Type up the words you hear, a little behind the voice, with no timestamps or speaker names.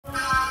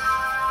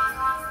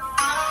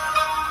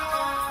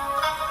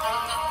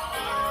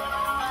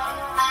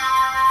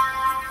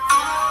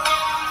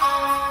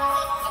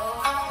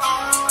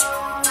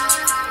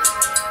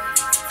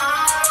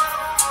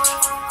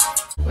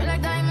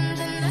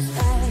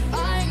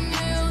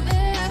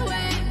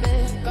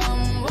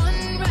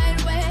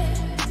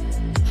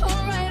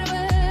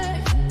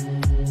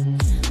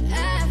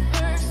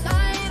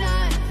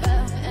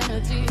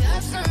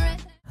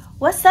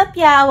What's up,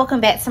 y'all?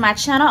 Welcome back to my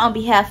channel. On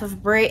behalf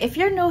of Brit, if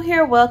you're new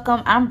here,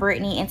 welcome. I'm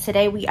Brittany, and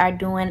today we are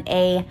doing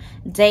a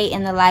day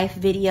in the life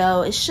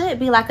video. It should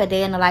be like a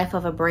day in the life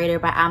of a braider,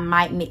 but I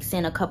might mix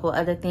in a couple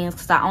other things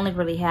because I only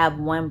really have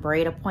one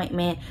braid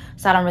appointment,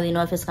 so I don't really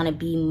know if it's going to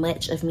be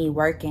much of me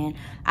working.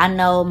 I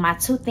know my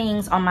two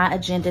things on my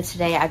agenda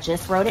today, I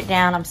just wrote it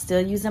down. I'm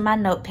still using my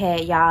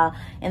notepad, y'all,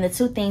 and the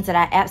two things that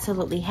I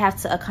absolutely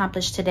have to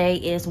accomplish today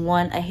is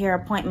one, a hair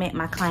appointment.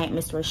 My client,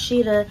 Miss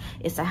Rashida,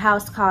 it's a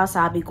house call, so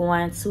I'll be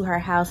going to her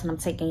house and I'm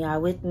taking y'all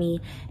with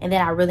me. And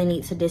then I really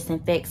need to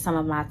disinfect some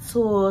of my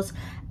tools.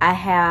 I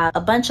have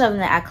a bunch of them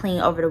that I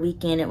cleaned over the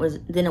weekend. It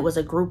was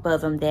a group of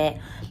them that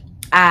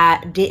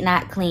I did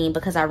not clean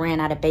because I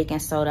ran out of baking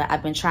soda.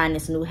 I've been trying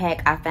this new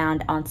hack I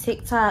found on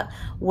TikTok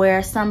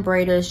where some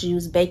braiders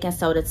use baking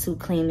soda to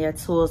clean their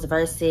tools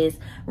versus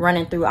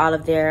running through all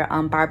of their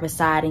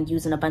Barbicide and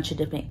using a bunch of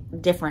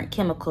different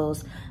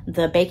chemicals.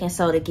 The baking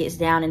soda gets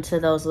down into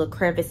those little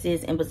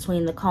crevices in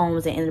between the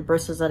combs and in the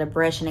bristles of the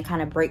brush, and it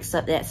kind of breaks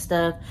up that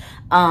stuff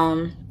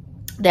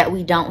that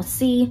we don't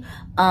see.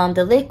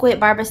 The liquid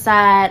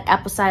Barbicide,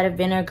 apple cider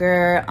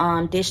vinegar,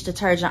 dish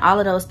detergent, all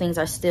of those things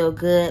are still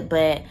good,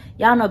 but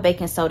y'all know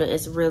baking soda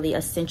is really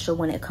essential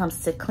when it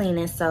comes to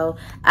cleaning. So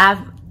I've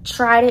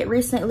tried it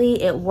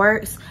recently, it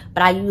works,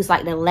 but I used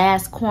like the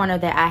last corner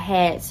that I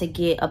had to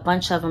get a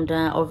bunch of them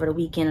done over the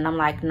weekend, and I'm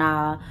like,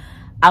 nah,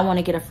 I want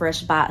to get a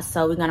fresh box.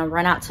 So we're gonna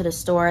run out to the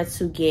store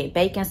to get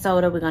baking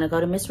soda. We're gonna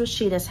go to Miss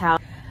Rashida's house.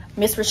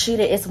 Miss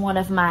Rashida is one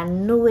of my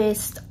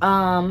newest,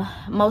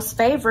 most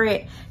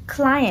favorite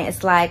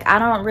clients. Like, I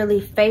don't really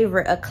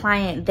favorite a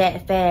client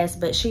that fast,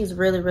 but she's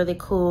really, really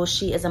cool.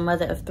 She is a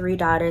mother of 3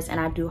 daughters, and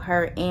I do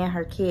her and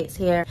her kids'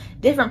 hair.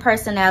 Different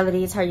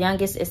personalities. Her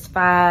youngest is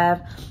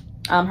 5.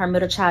 Her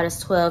middle child is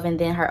 12, and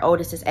then her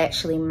oldest is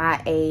actually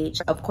my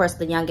age. Of course,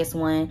 the youngest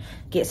one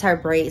gets her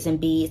braids and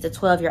beads. The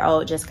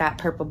 12-year-old just got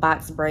purple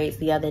box braids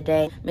the other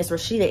day. Miss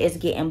Rashida is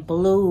getting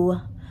blue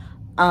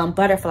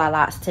butterfly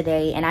locks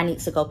today, and I need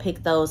to go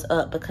pick those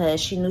up because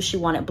she knew she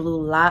wanted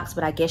blue locks,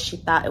 but I guess she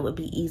thought it would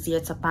be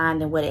easier to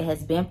find than what it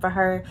has been for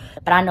her.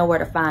 But I know where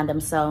to find them,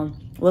 so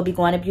we'll be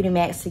going to Beauty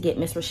Max to get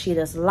Miss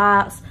Rashida's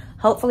locks.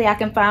 Hopefully I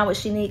can find what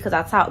she needs because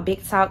I talk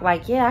big talk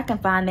like, yeah, I can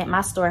find that,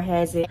 my store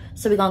has it.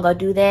 So we're gonna go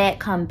do that,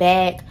 come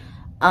back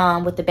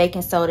with the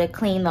baking soda,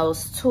 clean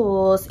those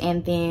tools,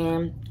 and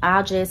then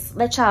I'll just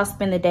let y'all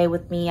spend the day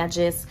with me. I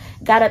just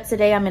got up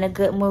today. I'm in a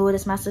good mood.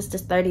 It's my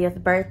sister's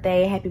 30th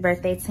birthday. Happy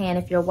birthday, Tan,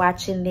 if you're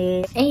watching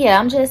this. And yeah,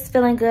 I'm just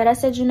feeling good. I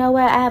said, you know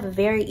what? I have a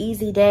very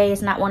easy day.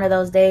 It's not one of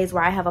those days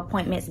where I have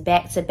appointments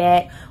back to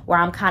back where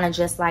I'm kind of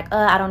just like,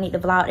 I don't need to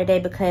vlog today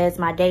because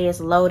my day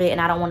is loaded and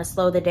I don't want to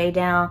slow the day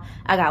down.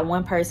 I got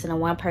one person and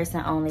one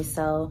person only.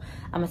 So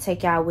I'm gonna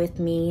take y'all with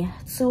me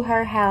to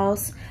her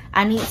house.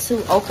 I need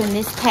to open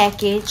this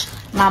package.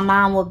 My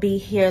mom will be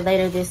here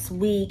later this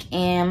week,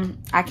 and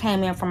I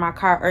came in from my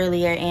car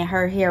earlier and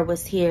her hair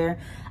was here.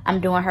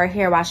 I'm doing her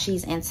hair while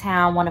she's in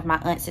town. One of my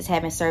aunts is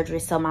having surgery,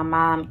 so my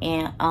mom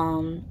and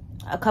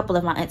a couple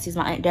of my aunties,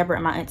 my Aunt Deborah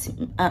and my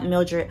Aunt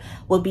Mildred,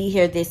 will be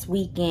here this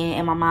weekend,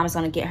 and my mom's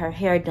gonna get her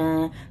hair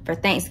done for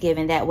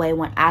Thanksgiving. That way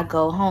when I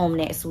go home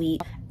next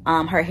week,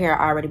 her hair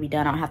will already be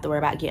done. I don't have to worry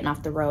about getting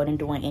off the road and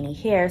doing any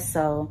hair.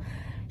 So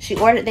she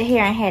ordered the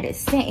hair and had it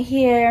sent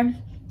here,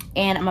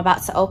 and I'm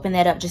about to open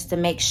that up just to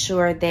make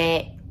sure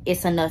that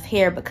it's enough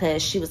hair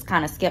because she was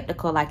kind of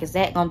skeptical, like, is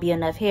that gonna be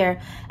enough hair?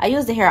 I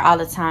use the hair all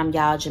the time,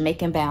 y'all.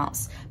 Jamaican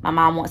bounce. My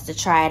mom wants to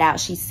try it out.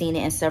 She's seen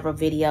it in several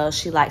videos.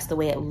 She likes the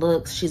way it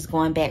looks. She's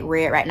going back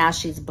red. Right now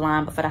she's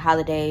blonde, but for the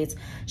holidays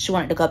she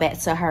wanted to go back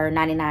to her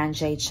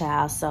 99J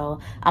child. So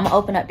I'm gonna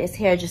open up this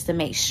hair just to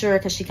make sure,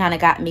 because she kind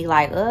of got me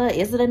like,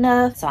 is it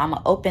enough? So I'm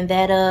gonna open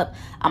that up.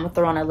 I'm gonna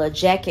throw on a little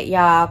jacket,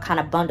 y'all, kind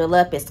of bundle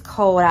up. It's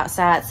cold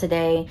outside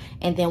today,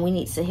 and then we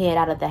need to head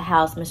out of the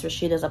house. Miss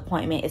Rashida's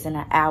appointment is in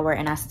an hour,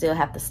 and I still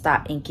have to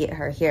stop and get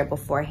her hair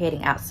before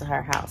heading out to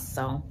her house.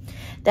 So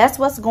that's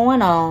what's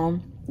going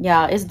on,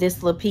 y'all. It's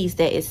this little piece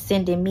that is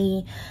sending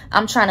me.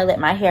 I'm trying to let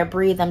my hair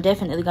breathe. I'm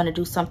definitely going to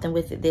do something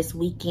with it this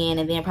weekend,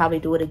 and then probably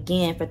do it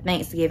again for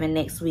Thanksgiving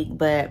next week.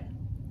 But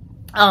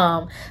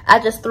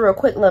I just threw a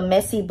quick little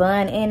messy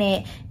bun in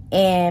it,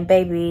 and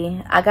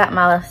baby, I got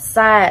my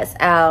sides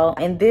out,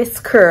 and this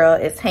curl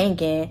is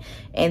hanging,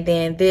 and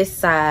then this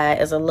side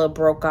is a little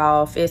broke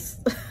off. It's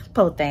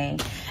poor thing.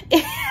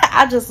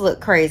 I just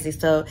look crazy,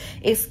 so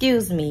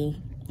excuse me.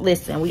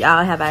 Listen, we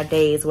all have our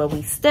days where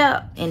we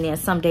step, and then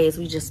some days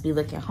we just be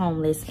looking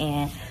homeless,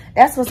 and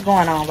that's what's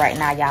going on right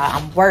now, y'all.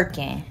 I'm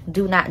working.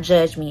 Do not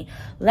judge me.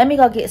 Let me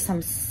go get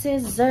some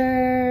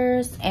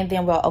scissors, and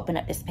then we'll open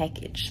up this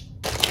package.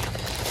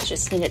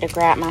 just needed to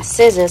grab my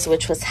scissors,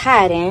 which was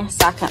hiding,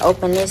 so I can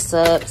open this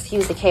up.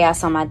 Excuse the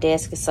chaos on my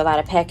desk. It's a lot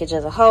of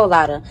packages, a whole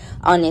lot of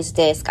on this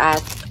desk.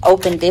 I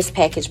opened this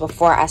package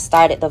before I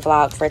started the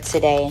vlog for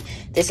today.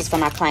 This is for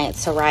my client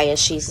Taraya.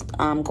 She's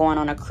going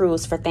on a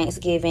cruise for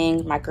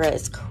Thanksgiving. My girl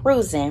is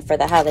cruising for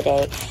the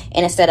holiday,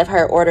 and instead of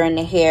her ordering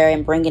the hair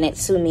and bringing it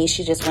to me,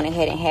 she just went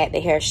ahead and had the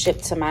hair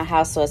shipped to my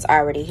house, so it's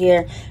already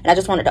here. And I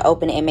just wanted to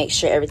open it and make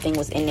sure everything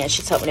was in there.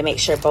 She told me to make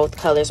sure both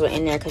colors were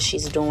in there because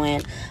she's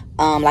doing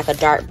like a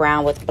dark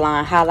brown with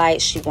blonde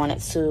highlights. She wanted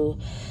to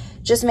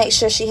just make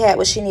sure she had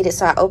what she needed,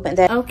 so I opened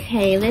that.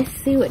 Okay, let's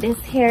see what this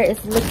hair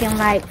is looking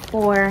like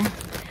for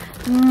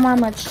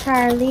Mama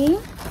Charlie.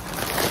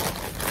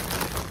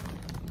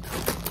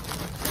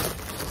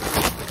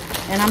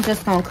 And I'm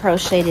just gonna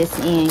crochet this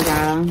in,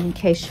 y'all, in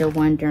case you're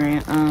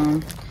wondering.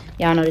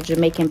 Y'all know the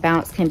Jamaican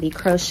bounce can be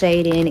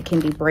crocheted in, it can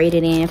be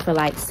braided in for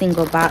like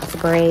single box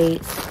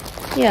braids.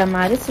 Yeah,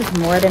 Ma, this is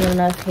more than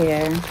enough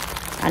hair.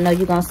 I know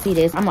you're gonna see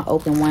this. I'm gonna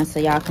open one so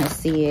y'all can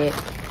see it.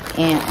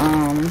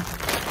 And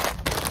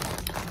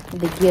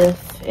the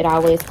gift, it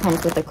always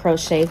comes with a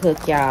crochet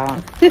hook,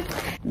 y'all.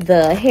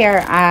 The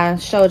hair I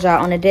showed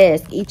y'all on the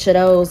desk, each of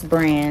those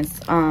brands,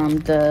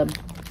 the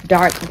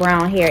dark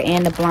brown hair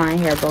and the blonde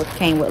hair both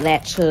came with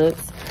latch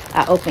hooks.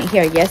 I opened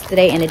hair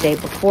yesterday and the day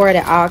before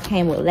that all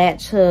came with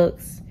latch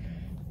hooks.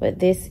 But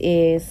this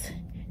is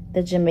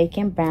the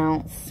Jamaican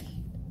bounce.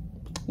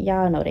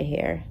 Y'all know the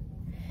hair.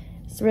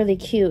 It's really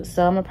cute,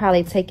 so I'm gonna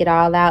probably take it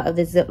all out of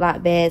the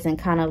Ziploc bags and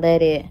kind of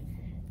let it,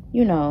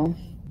 you know,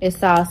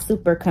 it's all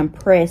super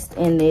compressed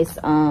in this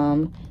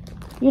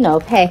you know,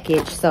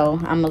 package. So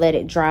I'm gonna let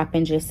it drop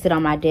and just sit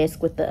on my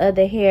desk with the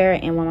other hair.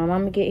 And when my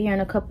mama get here in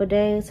a couple of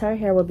days, her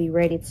hair will be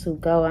ready to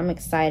go. I'm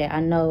excited.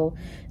 I know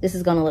this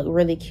is gonna look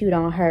really cute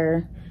on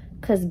her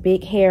because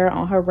big hair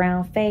on her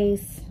round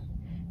face,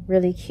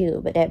 really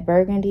cute. But that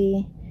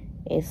burgundy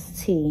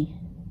is tea,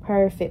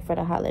 perfect for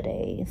the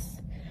holidays.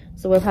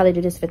 So we'll probably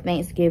do this for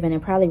Thanksgiving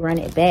and probably run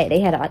it back.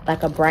 They had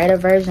like a brighter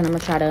version. I'm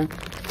gonna try to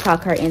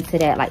talk her into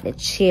that, like the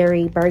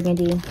cherry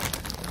burgundy.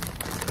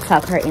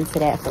 Talk her into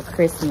that for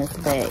Christmas.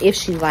 But if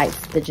she likes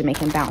the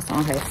Jamaican bounce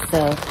on her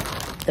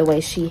stuff the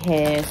way she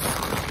has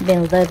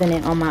been loving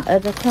it on my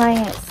other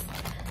clients.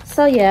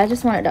 So yeah, I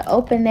just wanted to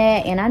open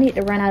that, and I need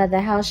to run out of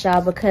the house, y'all,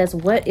 because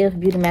what if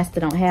Beauty Master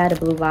don't have the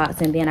blue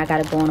Locs and then I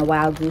gotta go on a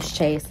wild goose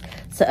chase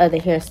to other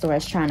hair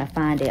stores trying to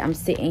find it. I'm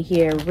sitting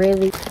here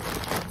really.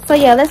 So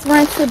yeah, let's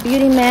run to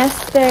Beauty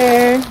Master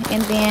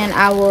and then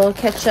I will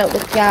catch up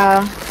with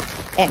y'all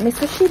at Miss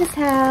Rashida's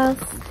house.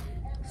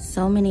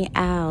 So many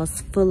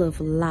aisles full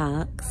of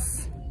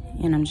Locs,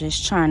 and I'm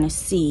just trying to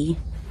see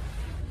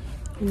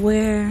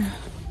where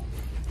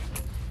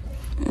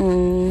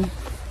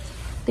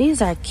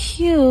these are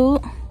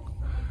cute,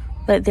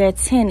 but they're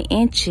 10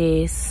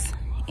 inches,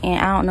 and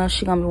I don't know if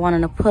she's gonna be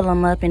wanting to pull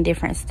them up in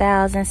different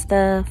styles and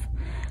stuff.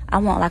 I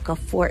want like a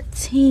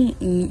 14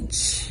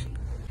 inch.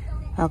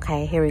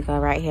 Okay, here we go,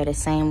 right here, the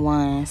same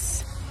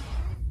ones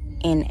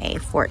in a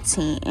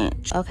 14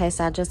 inch. Okay,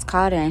 so I just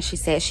called her and she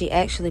said she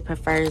actually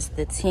prefers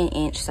the 10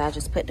 inch, so I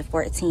just put the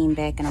 14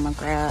 back and I'm gonna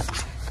grab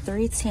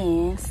 3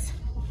 10s.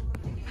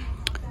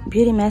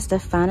 Beauty Master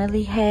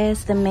finally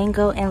has the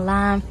mango and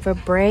lime for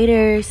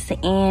braiders,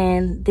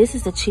 and this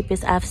is the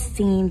cheapest I've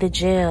seen the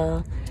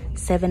gel,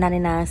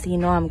 $7.99, so you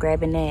know I'm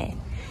grabbing that.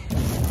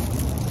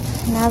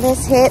 Now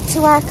let's head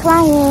to our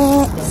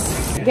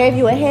clients. Gave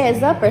you a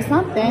heads up or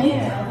something.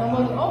 Yeah.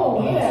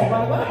 Oh,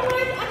 yeah.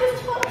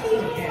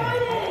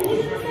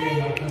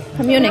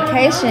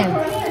 Communication.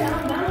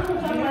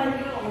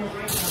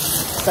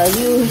 So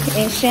you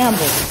in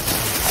shambles.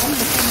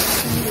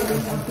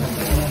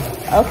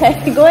 Okay,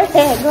 go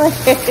ahead, go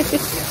ahead.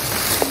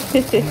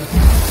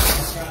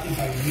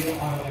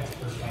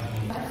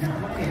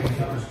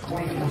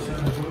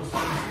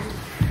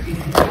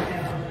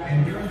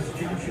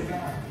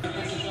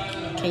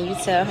 Can you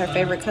tell her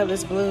favorite color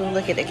is blue?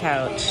 Look at the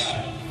couch.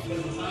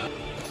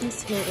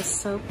 This hair is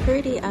so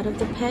pretty out of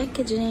the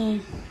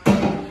packaging.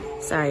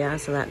 Sorry, y'all,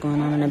 it's a lot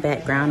going on in the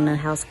background. The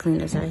house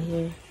cleaners are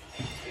here.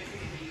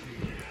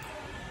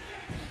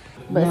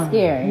 But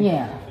scary.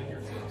 Yeah.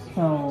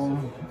 So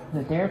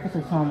the therapist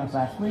was telling us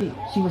last week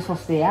she was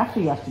supposed to stay after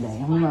yesterday,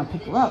 and we were gonna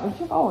pick her up. And she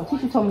said, "Oh, the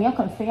teacher told me I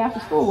couldn't stay after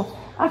school."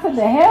 I said,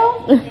 "The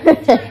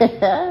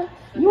hell?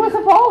 You were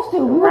supposed to.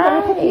 We were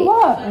gonna pick you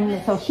up."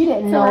 And so she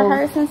didn't know.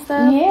 Rehearse and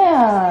stuff.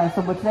 Yeah.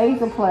 So, but today's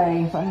the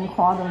play, so I need to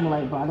call them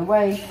like, by the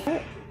way,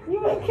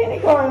 you in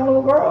kindergarten,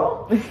 little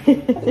girl. The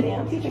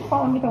damn teacher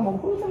calling me, talking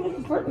about who's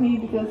Miss Brittany,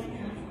 because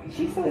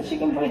she said that she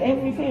can braid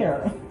every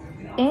hair.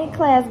 In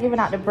class, giving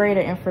out the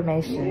braider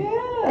information.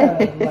 Yeah.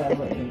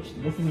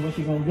 This is what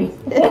you're gonna do.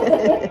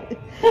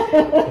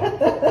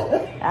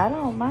 I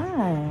don't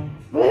mind.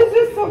 But it's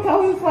just so I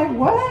was like,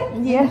 what?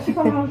 Yeah. She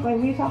called me, I was like,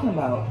 what are you talking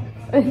about?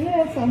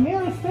 Yeah, so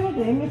Mary said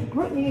that Miss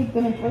Brittany is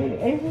gonna braid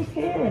every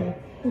hair, and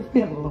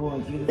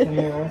Lord Jesus,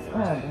 Mary.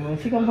 When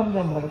she comes home,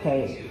 I'm like,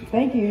 okay,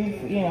 thank you.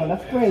 You know,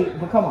 that's great,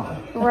 but come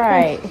on.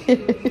 Right. You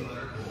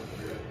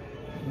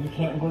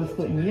can't go to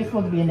school. You're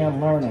supposed to be in there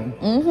learning.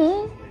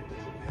 Mm-hmm.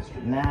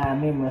 Nah, I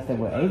remember I said,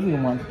 well, Avery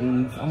wants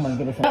these. I'm gonna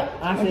get us some.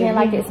 I said, Again,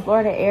 like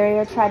explore the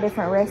area, try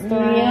different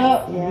restaurants.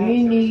 Yep, Yeah.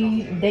 we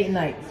need date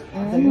nights.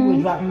 So you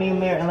would drop me and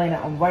Mary and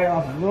Elena right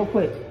off real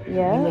quick.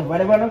 Yeah. You live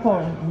right around the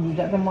corner. You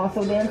drop them off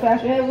so damn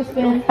fast your head will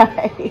spin.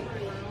 Right.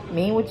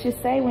 Mean what you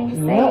say when you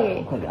say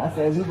it. Because I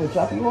said we would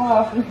drop you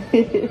off. And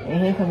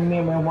here comes me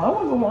and Mary. Well, I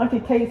want to go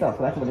Auntie Tate's house.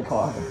 That's what they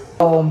call her.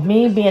 So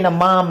me being a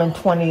mom in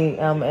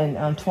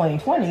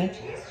 2020,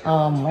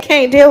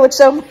 can't deal with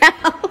your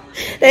mouth.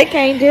 They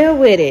can't deal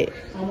with it.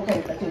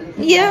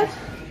 Yeah.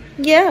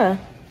 Yeah.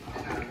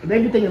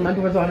 They be thinking my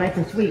girls are nice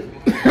and sweet.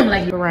 I'm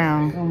like,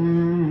 around.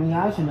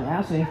 Yeah,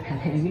 Ashley,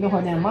 you know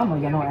her damn mama,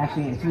 you know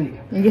Ashley ain't sweet.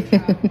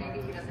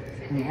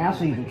 And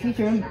Ashley's a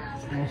teacher, and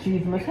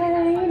she's like,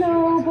 hey, you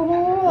know, blah,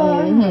 blah,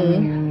 blah.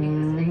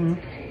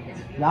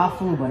 Y'all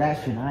fool, but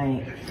that shit, I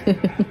ain't.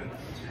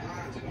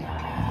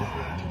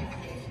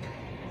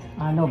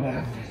 I know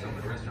better.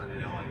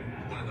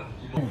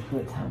 I had a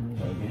good time in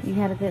Vegas. You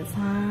had a good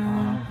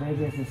time?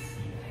 Vegas is...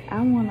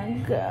 I want to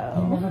go.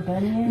 You never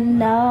been here?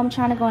 No, I'm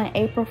trying to go in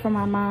April for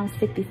my mom's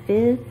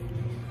 55th.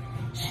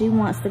 She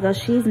wants to go.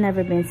 She's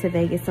never been to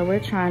Vegas, so we're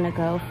trying to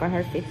go for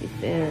her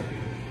 55th.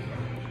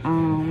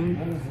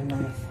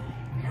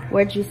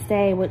 Where'd you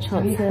stay? Which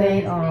hotel? We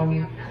stayed,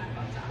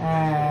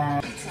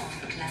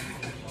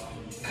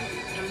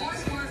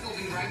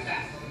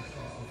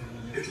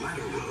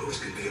 Atlanta roads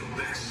can be a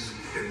mess,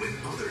 and when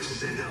others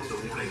send out the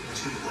warning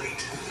too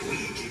late, we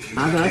give you...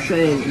 As I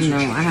said, you know,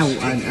 I have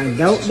an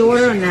adult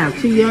daughter and I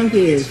have 2 young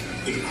kids.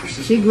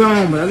 She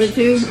grown, but other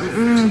two,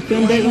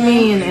 can't date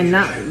me and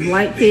not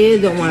white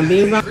kids, don't want to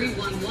be around.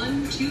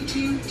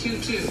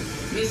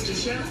 311-2222. Missed a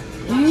show?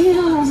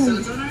 Yeah. So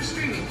it's on our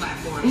streaming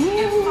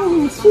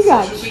platform. She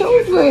got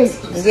children.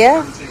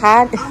 Yeah,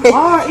 hide.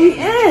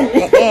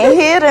 R-E-N. And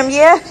hit them,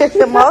 yeah,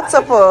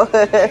 multiple.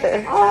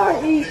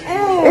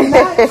 R-E-N,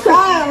 not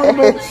child,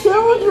 but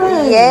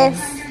children. Yes.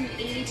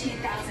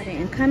 I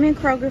didn't come in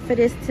Kroger for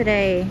this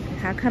today.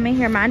 I come in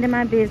here minding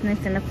my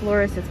business and the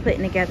florist is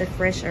putting together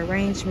fresh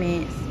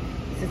arrangements.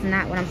 This is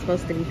not what I'm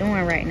supposed to be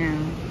doing right now.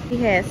 He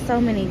has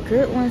so many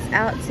good ones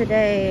out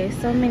today.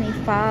 So many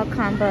fall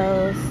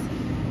combos.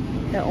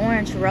 The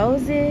orange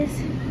roses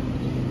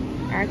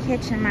are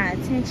catching my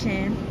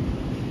attention.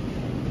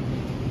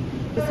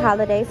 These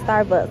holiday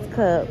Starbucks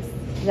cups.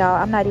 Y'all,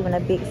 I'm not even a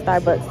big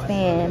Starbucks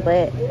fan,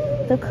 but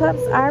the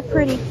cups are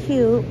pretty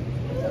cute.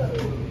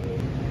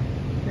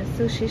 The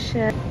sushi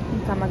chef. I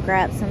think I'm gonna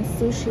grab some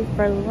sushi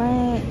for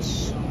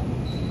lunch.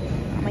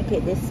 I'm gonna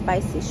get this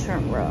spicy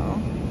shrimp roll.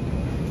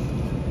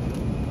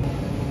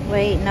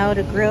 Wait, no,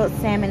 the grilled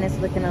salmon is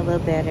looking a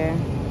little better.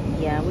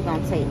 Yeah, we're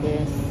gonna take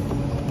this.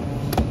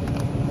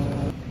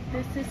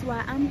 This is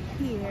why I'm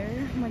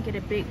here. I'm gonna get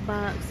a big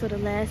box so it'll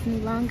last me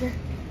longer.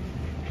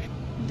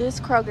 This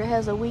Kroger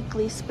has a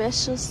weekly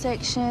special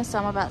section, so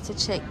I'm about to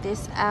check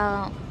this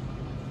out.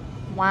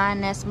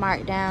 Wine that's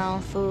marked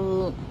down,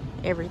 food,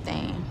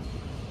 everything.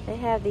 They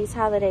have these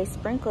holiday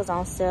sprinkles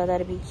on sale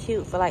that'll be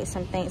cute for like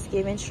some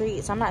Thanksgiving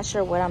treats. I'm not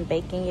sure what I'm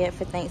baking yet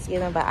for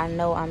Thanksgiving, but I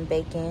know I'm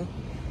baking.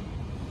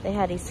 They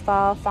have these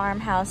fall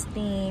farmhouse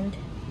themed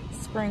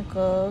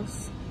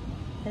sprinkles.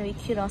 It'll be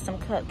cute on some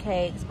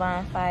cupcakes,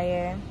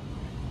 bonfire.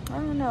 I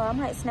don't know, I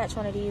might snatch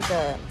one of these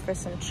up for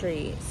some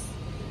treats.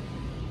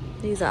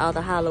 These are all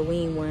the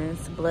Halloween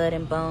ones. Blood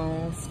and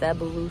Bones,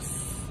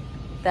 Fabulous.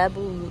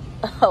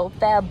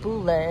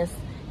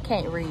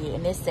 Can't read,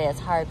 and it says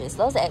Harvest.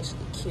 Those are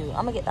actually cute.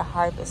 I'm gonna get the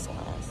Harvest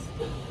ones.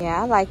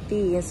 Yeah, I like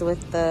these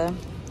with the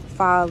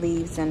fall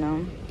leaves in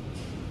them.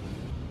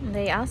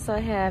 They also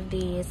have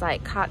these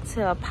like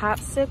cocktail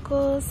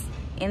popsicles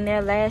in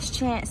their last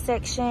chance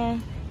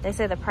section. They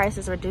say the price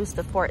is reduced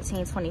to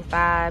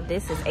 $14.25.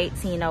 This is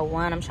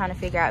 $18.01. I'm trying to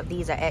figure out if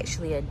these are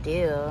actually a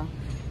deal.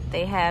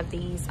 They have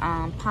these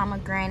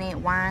pomegranate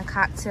wine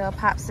cocktail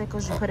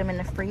popsicles. You put them in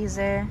the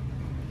freezer.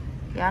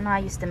 Y'all know I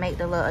used to make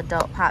the little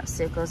adult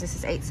popsicles. This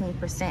is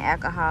 18%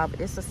 alcohol, but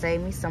this will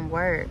save me some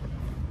work.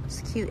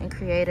 It's cute and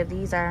creative.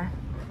 These are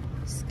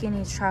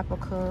skinny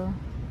tropical.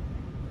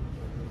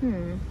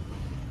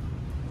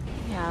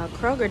 Y'all,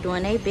 Kroger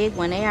doing a big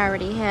one. They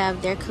already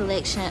have their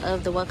collection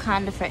of the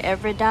Wakanda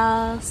Forever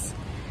dolls.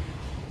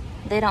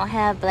 They don't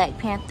have Black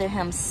Panther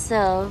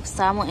himself,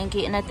 so I wouldn't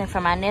get nothing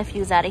for my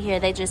nephews out of here.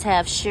 They just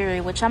have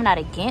Shuri, which I'm not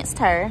against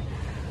her,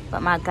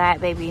 but my god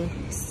baby,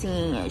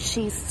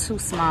 she's too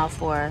small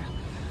for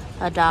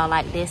a doll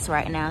like this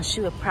right now.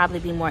 She would probably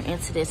be more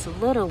into this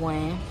little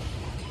one,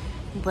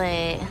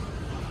 but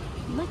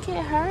look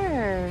at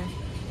her.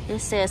 It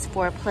says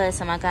 4+,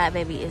 and my god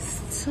baby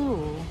is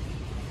 2.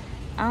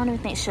 I don't even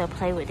think she'll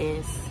play with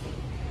this.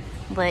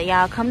 But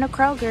y'all, come to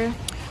Kroger.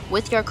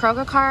 With your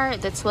Kroger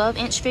card, the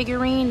 12-inch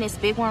figurine, this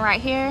big one right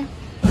here,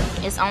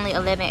 is only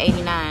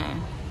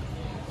 $11.89.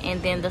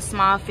 And then the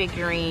small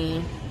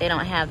figurine, they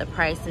don't have the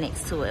price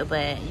next to it,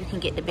 but you can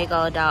get the big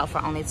old doll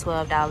for only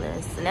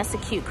 $12. And that's a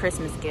cute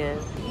Christmas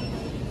gift.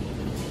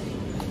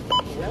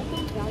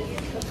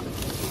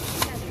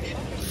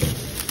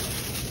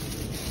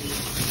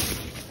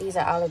 These these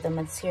are all of the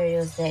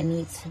materials that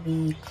need to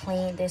be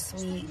cleaned this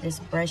week. This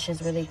brush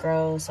is really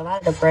gross. A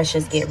lot of the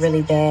brushes get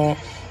really bad,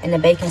 and the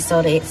baking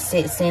soda, it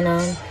sits in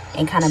them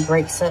and kind of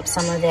breaks up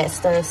some of that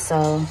stuff.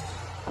 So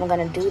I'm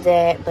gonna do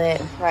that,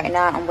 but right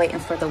now I'm waiting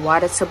for the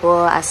water to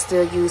boil. I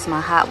still use my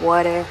hot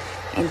water,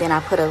 and then I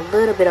put a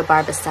little bit of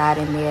Barbicide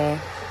in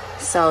there.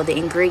 So the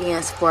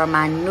ingredients for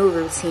my new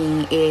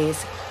routine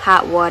is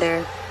hot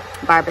water,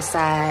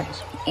 Barbicide,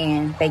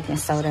 and baking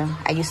soda.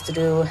 I used to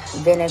do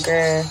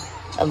vinegar,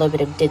 a little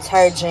bit of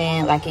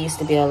detergent, like it used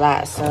to be a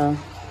lot. So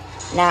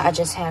now I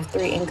just have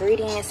 3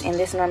 ingredients, and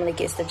this normally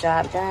gets the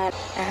job done.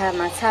 I have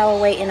my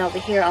towel waiting over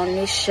here on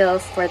this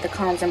shelf for the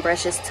combs and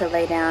brushes to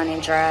lay down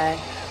and dry.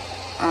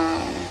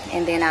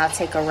 And then I'll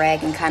take a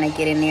rag and kind of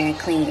get in there and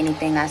clean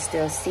anything I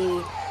still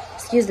see.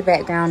 Excuse the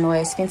background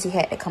noise. Fenty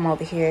had to come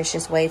over here. It's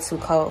just way too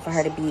cold for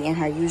her to be in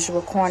her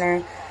usual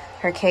corner.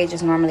 Her cage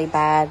is normally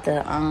by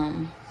the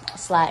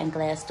sliding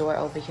glass door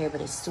over here, but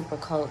it's super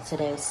cold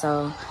today.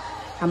 So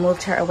I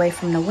moved her away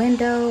from the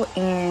window,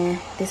 and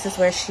this is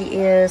where she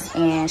is.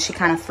 And she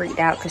kind of freaked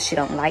out because she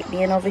don't like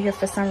being over here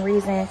for some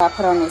reason. I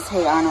put on this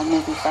Hey Arnold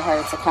movie for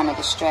her to kind of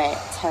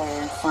distract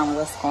her from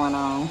what's going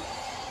on.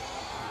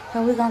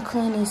 And we're gonna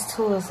clean these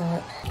tools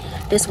up.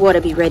 This water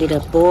be ready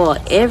to boil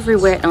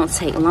everywhere. It don't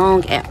take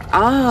long at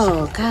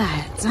all.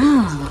 God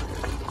damn.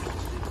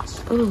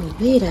 Ooh,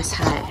 wee, that's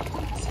hot.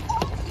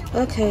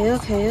 Okay.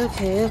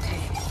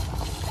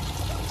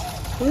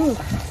 Ooh.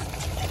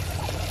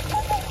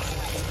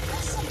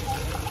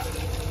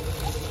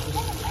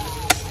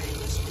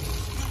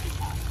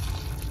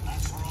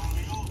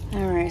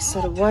 All right,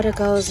 so the water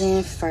goes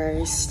in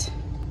first.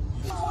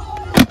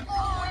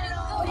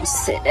 I'll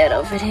set that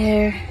over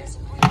there.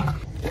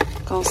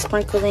 Gonna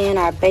sprinkle in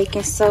our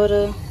baking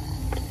soda.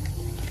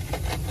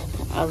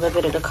 A little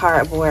bit of the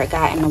cardboard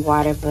got in the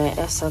water, but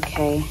that's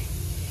okay.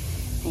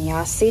 And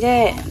y'all see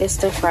that? This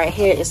stuff right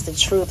here is the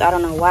truth. I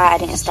don't know why I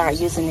didn't start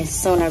using this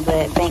sooner,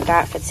 but thank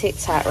God for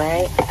TikTok,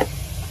 right?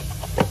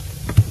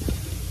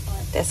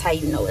 That's how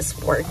you know it's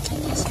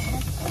working.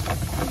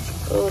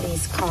 Oh,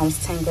 these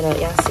combs tangled up.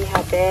 Y'all see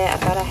how bad? I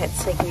thought I had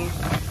taken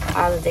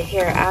all of the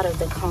hair out of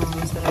the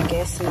combs, but I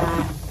guess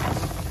not.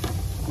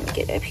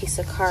 Get that piece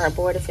of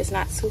cardboard if it's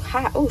not too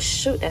hot. Oh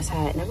shoot, that's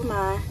hot. Never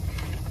mind.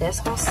 That's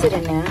gonna sit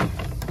in there.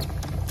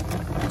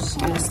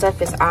 And the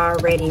stuff is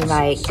already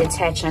like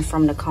detaching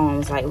from the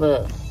combs. Like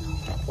look,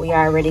 we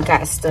already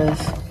got stuff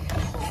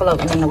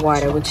floating in the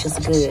water, which is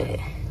good.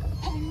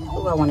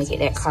 Oh, I want to get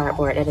that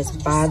cardboard. That is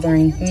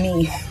bothering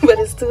me, but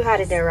it's too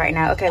hot in there right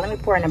now. Okay, let me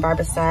pour in the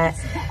Barbicide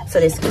so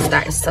this can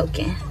start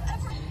soaking.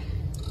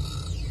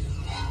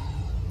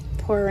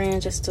 Pour in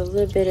just a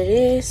little bit of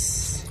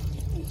this.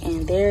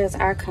 And there's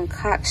our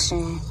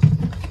concoction.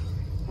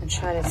 I'll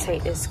try to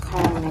take this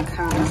comb and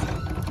kind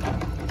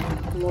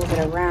of move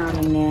it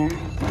around in there.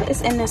 What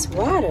is in this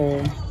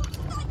water?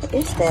 What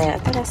is that? I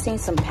thought I seen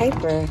some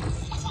paper.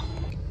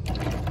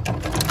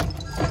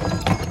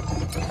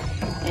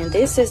 And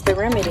this is the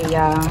remedy,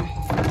 y'all.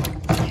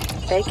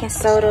 Baking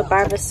soda,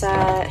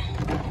 Barbicide,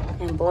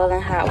 and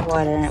boiling hot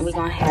water. And we're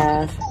gonna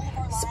have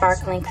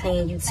sparkling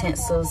clean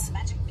utensils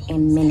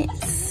in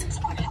minutes.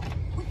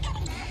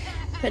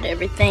 Put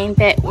everything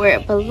back where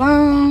it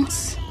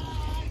belongs.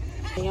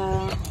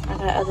 Y'all, I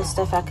got other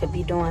stuff I could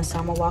be doing, so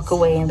I'm gonna walk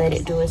away and let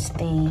it do its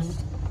thing.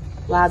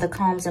 While the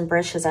combs and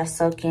brushes are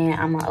soaking,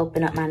 I'm gonna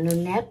open up my new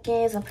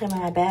napkins and put them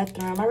in my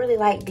bathroom. I really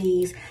like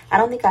these. I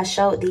don't think I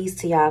showed these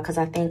to y'all because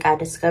I think I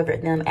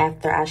discovered them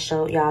after I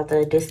showed y'all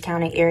the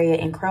discounted area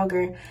in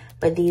Kroger.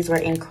 But these were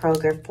in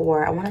Kroger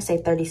for, I want to say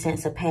 30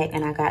 cents a pack,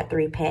 and I got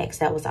 3 packs.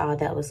 That was all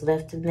that was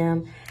left of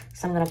them.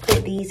 So I'm gonna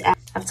put these out.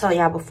 I've told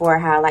y'all before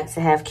how I like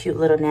to have cute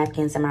little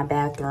napkins in my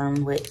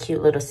bathroom with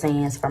cute little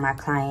sayings for my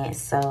clients.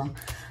 So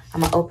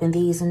I'm gonna open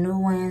these new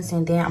ones,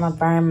 and then I'm gonna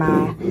burn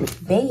my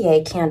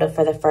beignet candle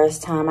for the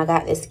first time. I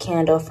got this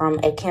candle from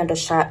a candle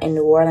shop in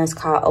New Orleans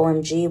called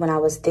OMG when I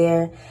was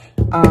there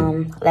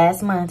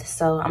last month.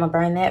 So I'm gonna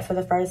burn that for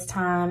the first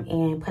time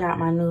and put out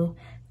my new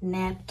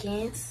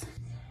napkins.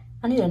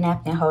 I need a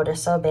napkin holder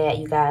so bad,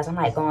 you guys. I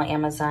might go on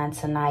Amazon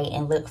tonight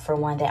and look for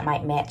one that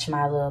might match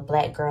my little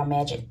black girl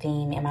magic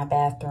theme in my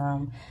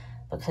bathroom,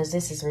 because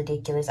this is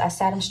ridiculous. I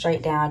sat them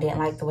straight down, didn't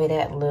like the way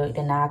that looked,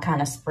 and now I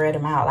kind of spread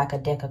them out like a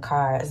deck of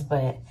cards.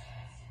 But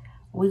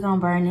we're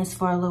gonna burn this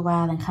for a little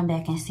while and come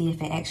back and see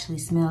if it actually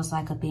smells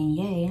like a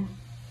beignet.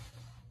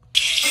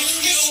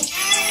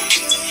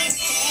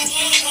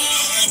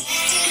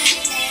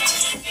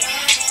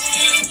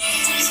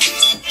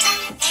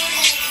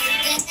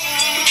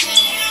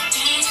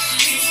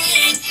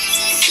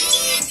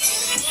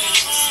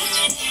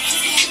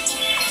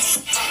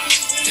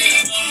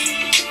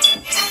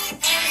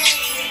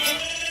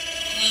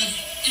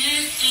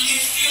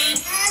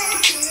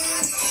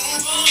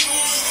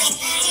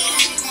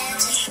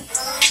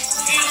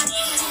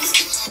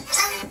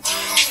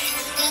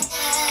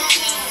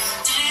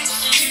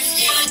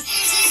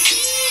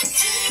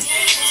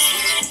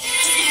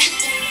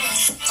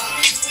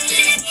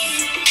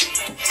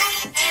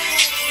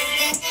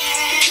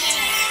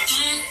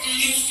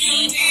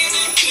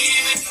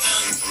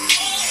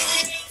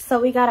 So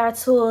we got our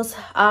tools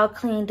all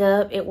cleaned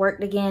up. It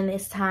worked again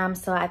this time.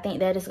 So I think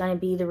that is going to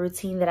be the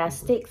routine that I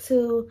stick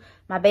to.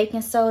 My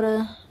baking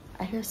soda.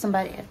 I hear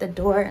somebody at the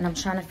door and I'm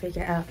trying to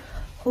figure out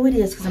who it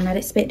is because I'm not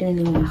expecting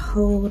anyone.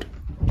 Hold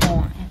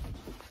on.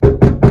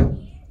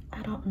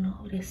 I don't know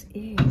who this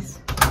is.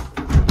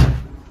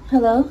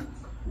 Hello?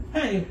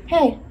 Hey.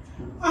 Hey.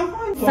 I'm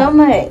fine. So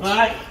much. All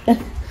right. And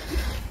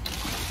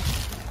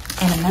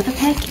another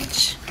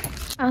package.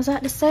 I was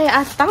about to say,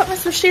 I thought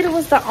Miss Rashida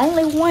was the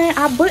only one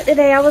I booked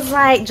today. I was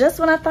like,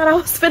 just when I thought I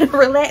was gonna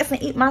relax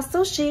and eat my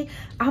sushi,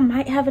 I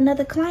might have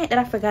another client that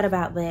I forgot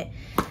about, but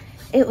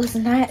it was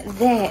not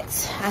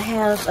that. I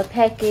have a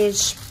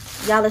package.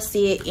 Y'all will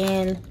see it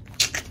in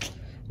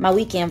my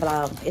weekend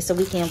vlog. It's a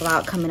weekend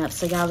vlog coming up,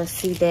 so y'all will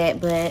see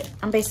that. But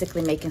I'm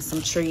basically making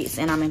some treats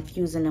and I'm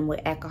infusing them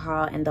with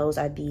alcohol, and those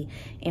are the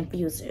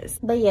infusers.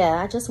 But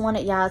yeah, I just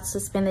wanted y'all to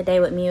spend the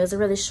day with me. It was a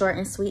really short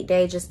and sweet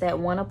day, just that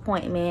one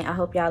appointment. I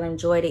hope y'all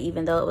enjoyed it,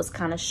 even though it was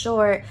kind of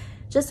short.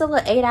 Just a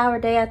little 8-hour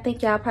day. I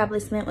think y'all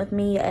probably spent with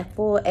me a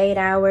full 8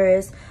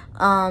 hours.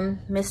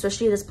 Miss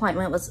Rashida's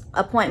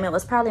appointment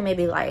was probably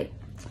maybe like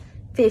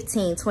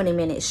 15-20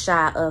 minutes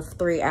shy of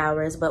 3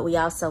 hours, but we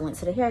also went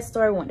to the hair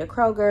store, we went to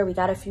Kroger, we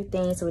got a few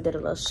things, so we did a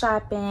little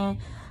shopping.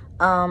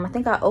 I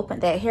think I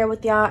opened that hair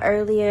with y'all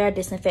earlier,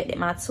 disinfected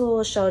my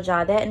tools, showed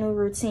y'all that new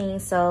routine.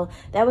 So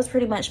that was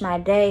pretty much my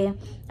day.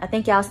 I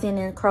think y'all seen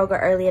in Kroger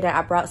earlier that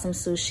I brought some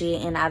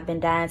sushi and I've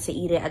been dying to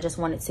eat it. I just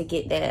wanted to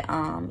get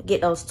that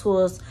get those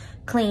tools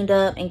cleaned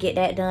up and get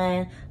that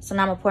done. So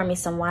now I'm gonna pour me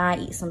some wine,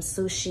 eat some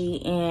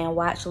sushi, and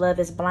watch Love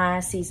is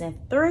Blind season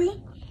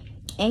 3.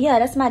 And yeah,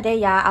 that's my day,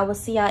 y'all. I will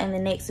see y'all in the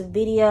next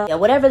video. Yeah,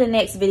 whatever the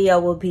next video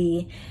will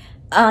be,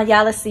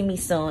 y'all will see me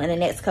soon in the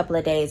next couple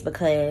of days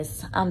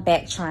because I'm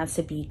back trying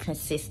to be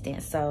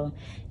consistent. So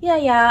yeah,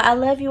 y'all, I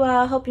love you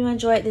all. Hope you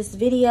enjoyed this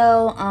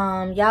video.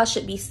 Y'all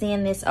should be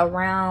seeing this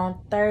around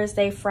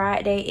Thursday,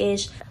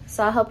 Friday-ish.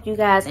 So I hope you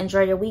guys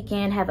enjoy your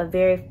weekend. Have a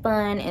very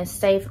fun and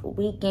safe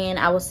weekend.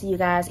 I will see you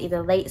guys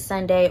either late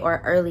Sunday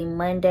or early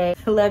Monday.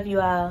 Love you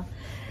all.